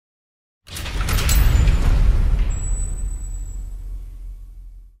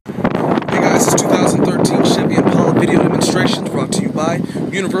Impala video demonstrations brought to you by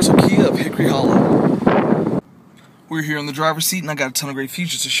Universal Kia of Hickory Hollow. We're here in the driver's seat and I got a ton of great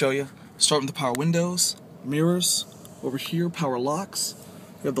features to show you. Starting with the power windows, mirrors, over here power locks.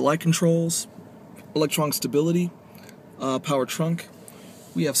 We have the light controls, electronic stability, power trunk.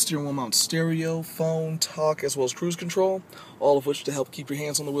 We have steering wheel mount stereo, phone, talk, as well as cruise control, all of which to help keep your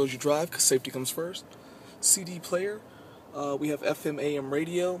hands on the wheels you drive because safety comes first. CD player. We have FM AM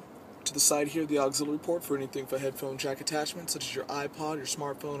radio. To the side here, the auxiliary port for anything for headphone jack attachment, such as your iPod, your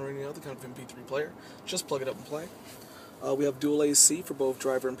smartphone, or any other kind of MP3 player. Just plug it up and play. We have dual AC for both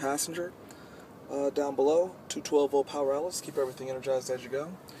driver and passenger. Down below, two 12-volt power outlets to keep everything energized as you go.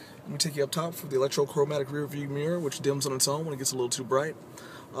 Let me take you up top for the electrochromatic rear view mirror, which dims on its own when it gets a little too bright.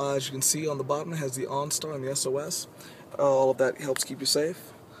 As you can see on the bottom, it has the OnStar and the SOS. All of that helps keep you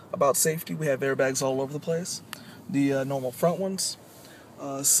safe. About safety, we have airbags all over the place. The normal front ones.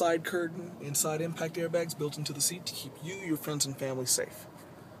 Side curtain and side impact airbags built into the seat to keep you, your friends, and family safe.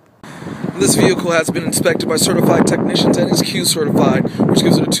 This vehicle has been inspected by certified technicians and is Q certified, which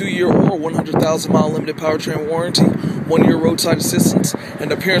gives it a 2-year or 100,000-mile limited powertrain warranty, 1-year roadside assistance,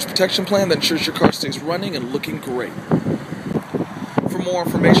 and appearance protection plan that ensures your car stays running and looking great. For more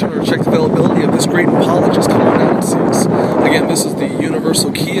information or check the availability of this great Impala, just come on down and see us. Again, this is the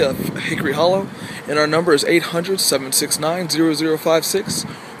Universal Kia of Hickory Hollow, and our number is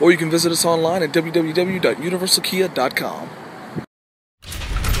 800-769-0056, or you can visit us online at www.universalkia.com.